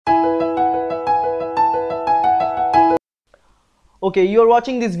Okay, you're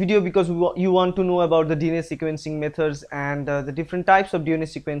watching this video because you want to know about the DNA sequencing methods and the different types of DNA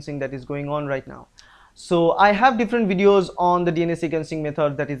sequencing that is going on right now. So I have different videos on the DNA sequencing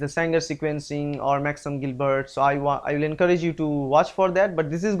method, that is the Sangar sequencing or Maxam Gilbert. So I will encourage you to watch for that,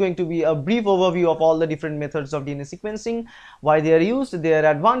 but this is going to be a brief overview of all the different methods of DNA sequencing, why they are used, their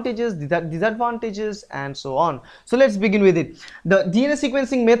advantages, disadvantages, and so on. So let's begin with it. The DNA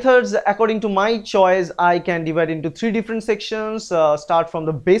sequencing methods, according to my choice, I can divide into three different sections. Start from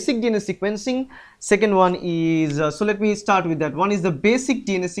the basic DNA sequencing. Second one is, so let me start with that. One is the basic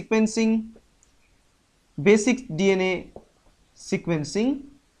DNA sequencing.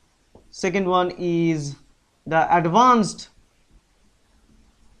 Second one is the advanced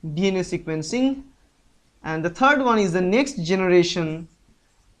DNA sequencing, and the third one is the next generation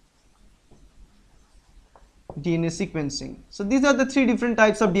DNA sequencing. So these are the three different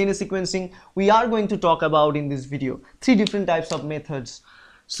types of DNA sequencing we are going to talk about in this video. Three different types of methods.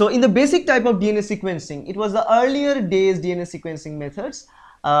 So in the basic type of DNA sequencing, it was the earlier days DNA sequencing methods.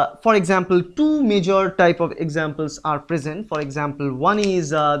 For example, two major type of examples are present. For example, one is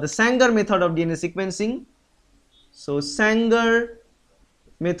the Sangar method of DNA sequencing. So Sangar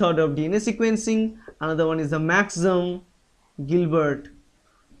method of DNA sequencing. Another one is the Maxam Gilbert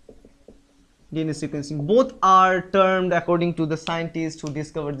DNA sequencing. Both are termed according to the scientists who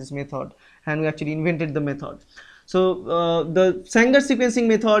discovered this method and who actually invented the method. So the Sangar sequencing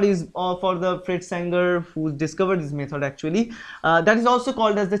method is for the Fred Sangar, who discovered this method actually. That is also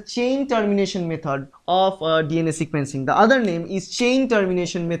called as the chain termination method of DNA sequencing. The other name is chain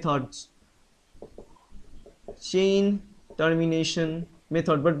termination methods. Chain termination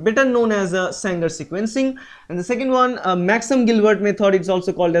method, but better known as Sangar sequencing. And the second one, Maxam Gilbert method, it's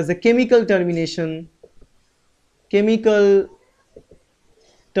also called as the chemical termination or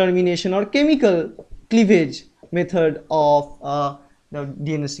chemical cleavage method of the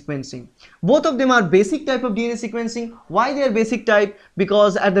DNA sequencing. Both of them are basic type of DNA sequencing. Why they are basic type?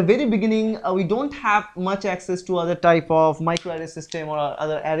 Because at the very beginning we don't have much access to other type of microarray system or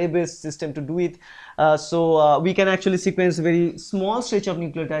other array based system to do it. So we can actually sequence very small stretch of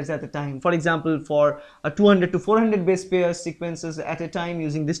nucleotides at a time. For example, for 200 to 400 base pair sequences at a time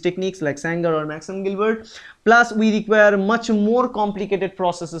using these techniques like Sangar or Maxam Gilbert. Plus we require much more complicated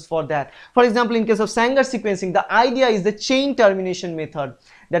processes for that. For example, in case of Sangar sequencing, the idea is the chain termination method.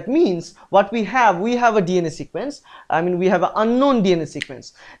 That means what we have a DNA sequence. I mean, we have an unknown DNA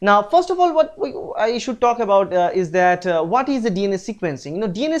sequence. Now, first of all, what I should talk about is that what is the DNA sequencing? You know,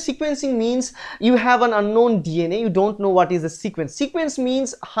 DNA sequencing means you have an unknown DNA. You don't know what is the sequence. Sequence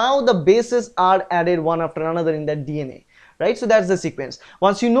means how the bases are added one after another in that DNA. Right? So that's the sequence.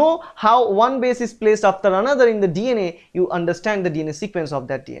 Once you know how one base is placed after another in the DNA, you understand the DNA sequence of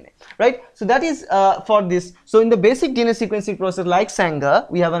that DNA, right? So that is for this. So in the basic DNA sequencing process like Sangar,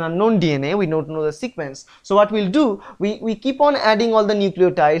 we have an unknown DNA, we don't know the sequence. So what we'll do, we keep on adding all the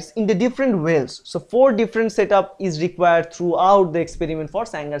nucleotides in the different wells. So 4 different setup is required throughout the experiment for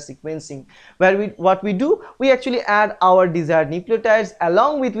Sangar sequencing, where what we do, we actually add our desired nucleotides,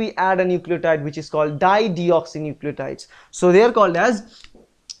 along with we add a nucleotide which is called dideoxynucleotides. So they are called as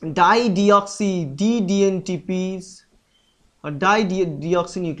dideoxy DDNTPs or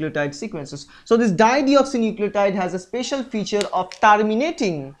dideoxynucleotide sequences. So this dideoxynucleotide has a special feature of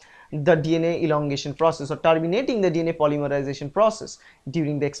terminating the DNA elongation process or terminating the DNA polymerization process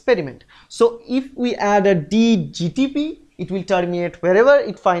during the experiment. So if we add a DGTP, it will terminate wherever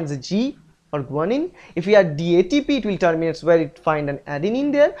it finds a G or guanine. If we add DATP, it will terminate where it find an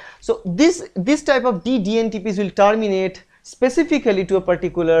adenine there. So this type of DDNTPs will terminate specifically to a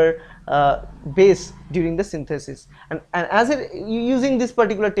particular base during the synthesis, and as using this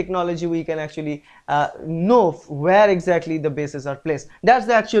particular technology, we can actually know where exactly the bases are placed. That's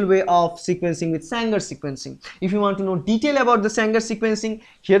the actual way of sequencing with Sangar sequencing. If you want to know detail about the Sangar sequencing,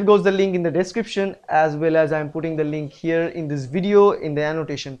 here goes the link in the description, as well as I'm putting the link here in this video in the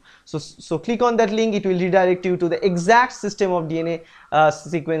annotation. So click on that link, it will redirect you to the exact system of DNA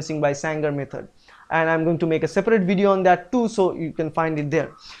sequencing by Sangar method. And I'm going to make a separate video on that too, so you can find it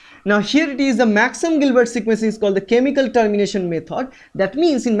there. Now here it is, the Maxam Gilbert sequencing is called the chemical termination method. That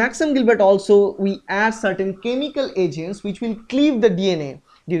means in Maxam Gilbert also we add certain chemical agents which will cleave the DNA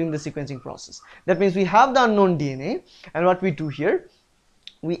during the sequencing process. That means we have the unknown DNA, and what we do here,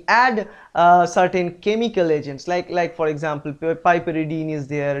 we add certain chemical agents like for example piperidine is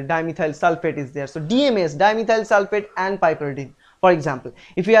there, dimethyl sulfate is there. So DMS, dimethyl sulfate and piperidine. For example,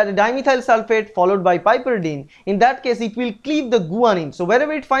 if we add a dimethyl sulfate followed by piperidine, in that case it will cleave the guanine. So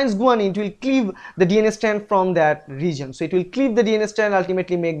wherever it finds guanine, it will cleave the DNA strand from that region. So it will cleave the DNA strand,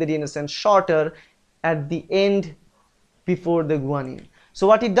 ultimately make the DNA strand shorter at the end before the guanine. So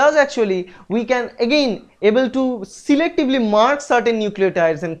what it does actually, we can again able to selectively mark certain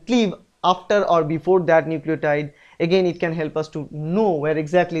nucleotides and cleave after or before that nucleotide. Again, it can help us to know where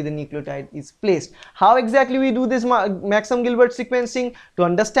exactly the nucleotide is placed. How exactly we do this Maxam Gilbert sequencing? To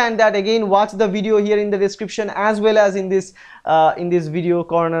understand that, again, watch the video here in the description as well as in this video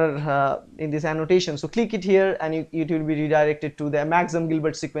corner, in this annotation. So click it here and it will be redirected to the Maxam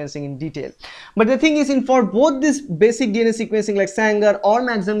Gilbert sequencing in detail. But the thing is, for both this basic DNA sequencing like Sangar or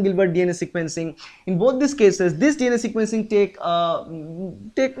Maxam Gilbert DNA sequencing, in both these cases, this DNA sequencing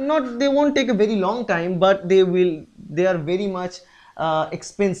they won't take a very long time, but they are very much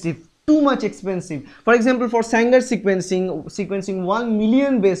expensive, too much expensive. For example, for Sangar sequencing 1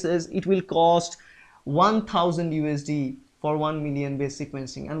 million bases, it will cost 1000 USD for 1 million base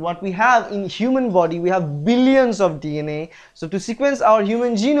sequencing. And what we have in human body, we have billions of DNA. So to sequence our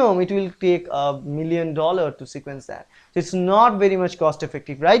human genome, it will take $1 million to sequence that. So it's not very much cost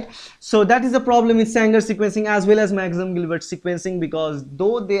effective, right? So that is the problem with Sangar sequencing as well as Maxam Gilbert sequencing, because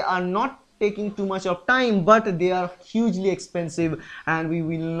though they are not taking too much of time, but they are hugely expensive and we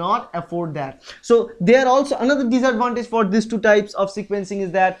will not afford that. So there are also another disadvantage for these two types of sequencing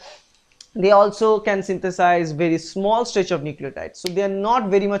is that they also can synthesize very small stretch of nucleotides. So they are not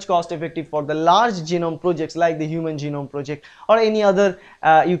very much cost effective for the large genome projects like the human genome project or any other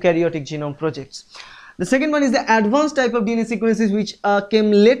eukaryotic genome projects. The second one is the advanced type of DNA sequences, which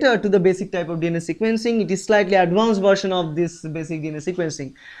came later to the basic type of DNA sequencing. It is slightly advanced version of this basic DNA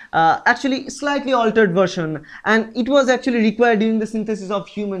sequencing, actually slightly altered version, and it was actually required during the synthesis of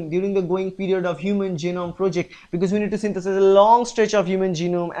during the going period of human genome project, because we need to synthesize a long stretch of human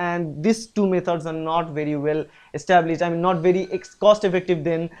genome, and these two methods are not very well established, I mean not very cost effective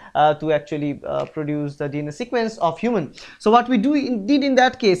then to actually produce the DNA sequence of human. So what we did in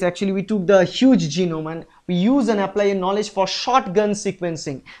that case, actually we took the huge genome and we use and apply a knowledge for shotgun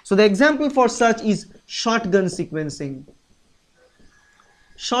sequencing. So the example for such is shotgun sequencing.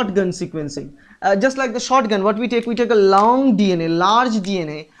 Just like the shotgun, what we take a long DNA, large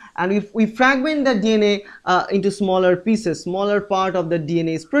DNA, and if we fragment that DNA into smaller pieces, smaller part of the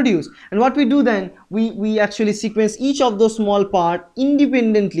DNA is produced. And what we do then, we actually sequence each of those small part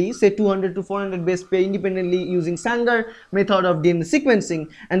independently, say 200 to 400 base pair independently using Sangar method of DNA sequencing.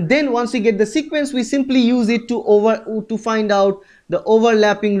 And then once we get the sequence, we simply use it to find out the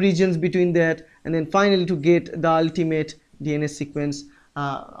overlapping regions between that, and then finally to get the ultimate DNA sequence,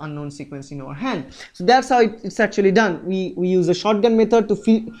 unknown sequence in our hand. So that's how it's actually done. We use a shotgun method to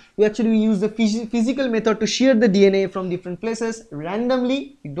we use the physical method to shear the DNA from different places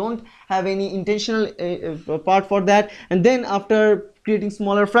randomly. We don't have any intentional part for that, and then after creating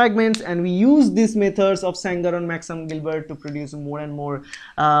smaller fragments, and we use these methods of Sangar and Maxam Gilbert to produce more and more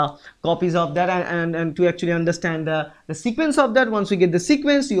copies of that, and to actually understand the sequence of that. Once we get the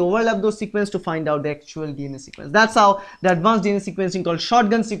sequence, we overlap those sequences to find out the actual DNA sequence. That's how the advanced DNA sequencing called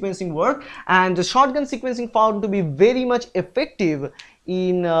shotgun sequencing work, and the shotgun sequencing found to be very much effective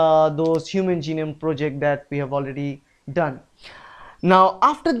in those human genome project that we have already done. Now,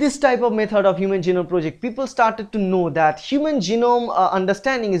 after this type of method of human genome project, people started to know that human genome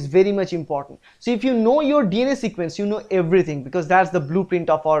understanding is very much important. So if you know your DNA sequence, you know everything, because that's the blueprint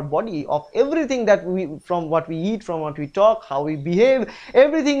of our body, of everything that from what we eat, from what we talk, how we behave,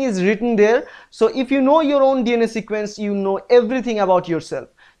 everything is written there. So if you know your own DNA sequence, you know everything about yourself.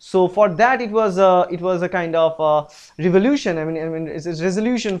 So for that, it was a kind of revolution. I mean, it's a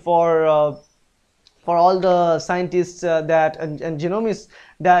resolution for all the scientists and genomists,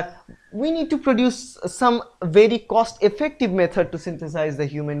 that we need to produce some very cost effective method to synthesize the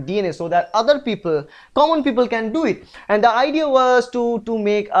human DNA, so that other people, common people, can do it. And the idea was to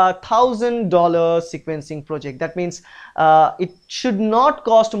make a $1,000 sequencing project. That means it should not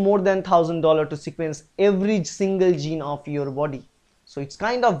cost more than $1,000 to sequence every single gene of your body. So it's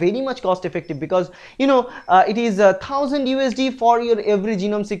kind of very much cost effective, because it is 1000 USD for your every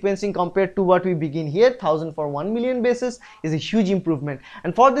genome sequencing, compared to what we begin here, 1000 for 1 million bases is a huge improvement.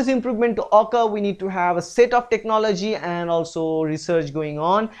 And for this improvement to occur, we need to have a set of technology and also research going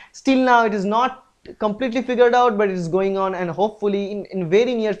on. Still now it is not completely figured out, but it is going on, and hopefully in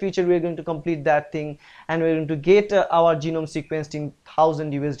very near future we are going to complete that thing, and we're going to get our genome sequenced in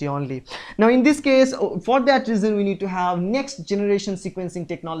 1000 USD only. Now in this case, for that reason, we need to have next generation sequencing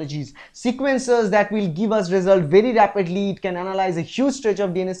technologies, sequencers that will give us result very rapidly. It can analyze a huge stretch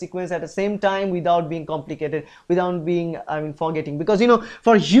of DNA sequence at the same time without being complicated, without being forgetting, because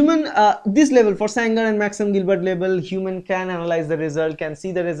for human this level, for Sangar and Maxam Gilbert level, human can analyze the result, can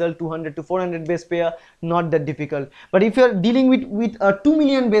see the result 200 to 400 base pair, not that difficult. But if you're dealing with 2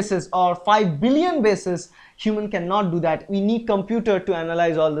 million bases or 5 billion bases, human cannot do that. We need computer to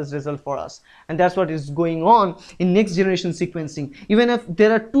analyze all this result for us, and that's what is going on in next generation sequencing. Even if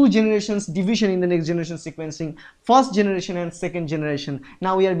there are 2 generations division in the next generation sequencing, first generation and second generation,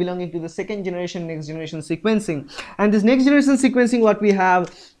 now we are belonging to the second generation next generation sequencing. And this next generation sequencing, what we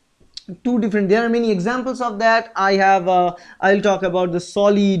have, 2 different, there are many examples of that. I'll talk about the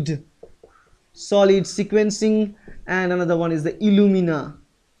solid sequencing, and another one is the Illumina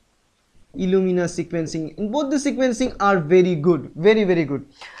sequencing. In both the sequencing are very good, very good.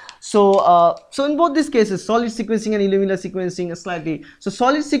 So so in both these cases, solid sequencing and Illumina sequencing is slightly, so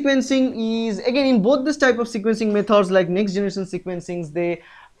solid sequencing is, again, in both this type of sequencing methods like next generation sequencings, they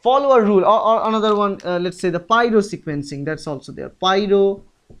follow a rule, or another one, let's say the pyro sequencing, that's also there, pyro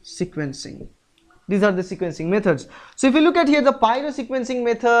sequencing. These are the sequencing methods. So if you look at here, the pyro sequencing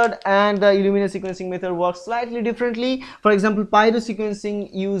method and the Illumina sequencing method work slightly differently. For example, pyro sequencing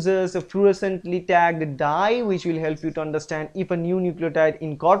uses a fluorescently tagged dye, which will help you to understand if a new nucleotide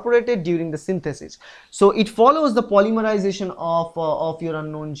incorporated during the synthesis. So it follows the polymerization of your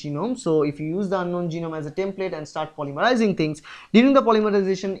unknown genome. So if you use the unknown genome as a template and start polymerizing things, during the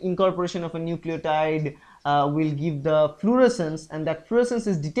polymerization, incorporation of a nucleotide will give the fluorescence, and that fluorescence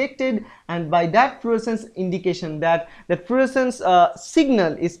is detected, and by that fluorescence indication, that fluorescence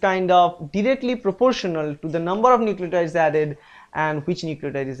signal is kind of directly proportional to the number of nucleotides added and which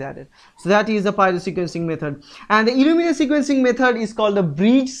nucleotide is added. So that is the pyro sequencing method. And the Illumina sequencing method is called the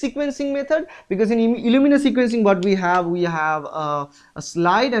bridge sequencing method, because in Illumina sequencing, what we have a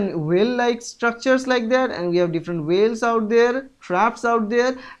slide and whale like structures like that, and we have different whales out there, traps out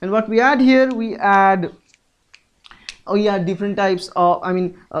there, and what we add here, we add different types of,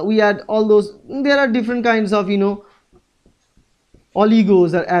 we add all those, there are different kinds of,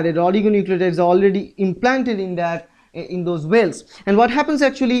 oligos are added, oligonucleotides are already implanted in that, in those whales. And what happens,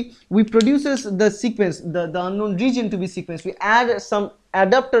 actually, we produces the sequence, the unknown region to be sequenced, we add some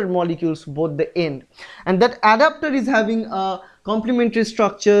adapter molecules both the end, and that adapter is having a complementary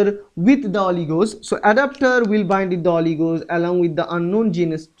structure with the oligos. So adapter will bind with the oligos along with the unknown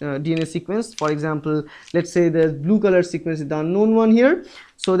DNA sequence. For example, let's say the blue color sequence is the unknown one here.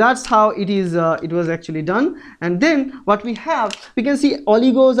 So that's how it is, it was actually done. And then what we have, we can see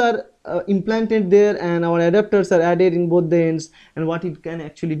oligos are implanted there, and our adapters are added in both the ends. And what it can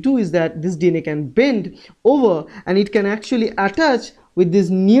actually do is that this DNA can bend over, and it can actually attach with this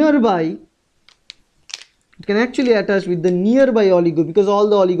nearby, it can actually attach with the nearby oligo, because all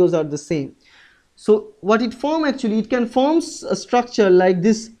the oligos are the same. So what it form, actually, it can form a structure like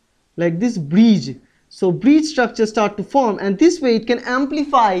this bridge. So bridge structures start to form, and this way it can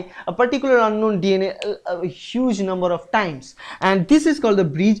amplify a particular unknown DNA a huge number of times, and this is called the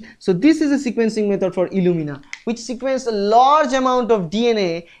bridge. So this is a sequencing method for Illumina, which sequence a large amount of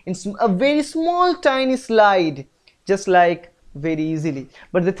DNA in a very small tiny slide, just like very easily.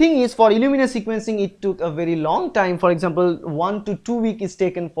 But the thing is, for Illumina sequencing, it took a very long time. For example, 1 to 2 weeks is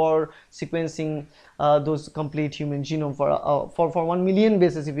taken for sequencing those complete human genome. For 1 million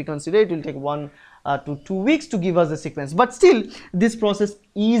bases, if we consider, it will take 1 to 2 weeks to give us the sequence. But still, this process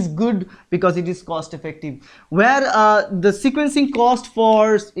is good because it is cost effective. Where the sequencing cost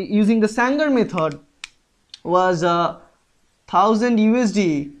for using the Sangar method was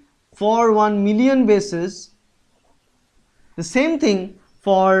 $1,000 for 1 million bases. The same thing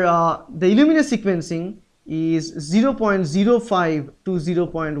for the Illumina sequencing is 0.05 to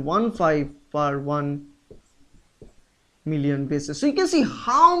 0.15 per 1 million bases. So you can see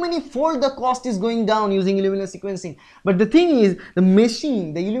how many fold the cost is going down using Illumina sequencing. But the thing is, the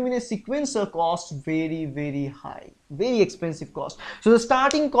machine, the Illumina sequencer costs very high, very expensive cost. So the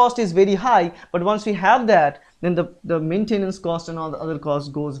starting cost is very high, but once we have that, then the maintenance cost and all the other costs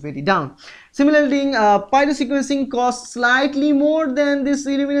goes very down. Similarly, pyro sequencing costs slightly more than this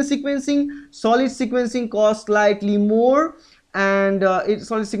Illumina sequencing. Solid sequencing costs slightly more, and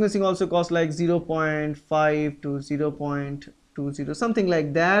solid sequencing also costs like 0.5 to 0.20, something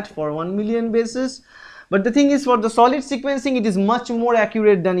like that for 1 million bases. But the thing is, for the solid sequencing, it is much more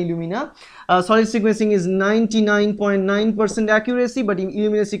accurate than Illumina. Solid sequencing is 99.9% accuracy, but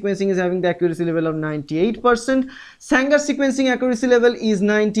Illumina sequencing is having the accuracy level of 98%. Sangar sequencing accuracy level is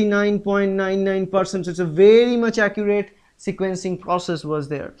 99.99%, so it's a very much accurate sequencing process was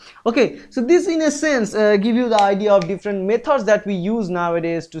there. Okay, so this in a sense give you the idea of different methods that we use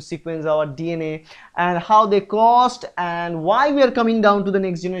nowadays to sequence our DNA and how they cost, and why we are coming down to the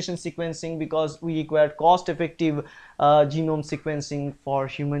next generation sequencing, because we require cost effective genome sequencing for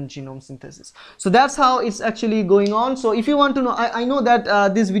human genome synthesis. So that's how it's actually going on. So if you want to know, I know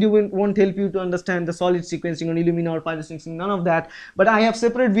that this video won't help you to understand the solid sequencing on Illumina or pyrosequencing, none of that, but I have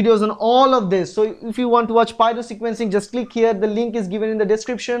separate videos on all of this. So if you want to watch pyrosequencing, just click here, the link is given in the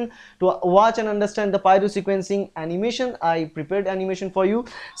description to watch and understand the pyrosequencing animation. I prepared animation for you.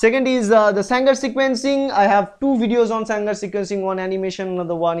 Second is the Sangar sequencing. I have two videos on Sangar sequencing, one animation,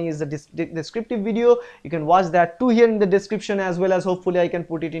 another one is the descriptive video. You can watch that too here in the description, as well as hopefully I can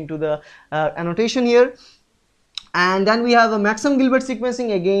put it into the annotation here. And then we have a Maxam Gilbert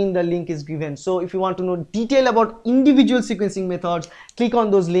sequencing, again the link is given. So if you want to know detail about individual sequencing methods, click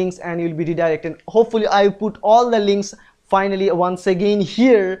on those links and you'll be redirected. Hopefully I put all the links finally once again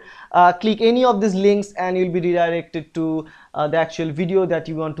here. Click any of these links and you'll be redirected to the actual video that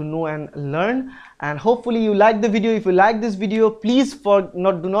you want to know and learn. And hopefully you like the video. If you like this video, please do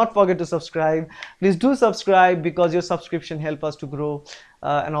not forget to subscribe. Please do subscribe, because your subscription helps us to grow,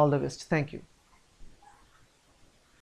 and all the best. Thank you.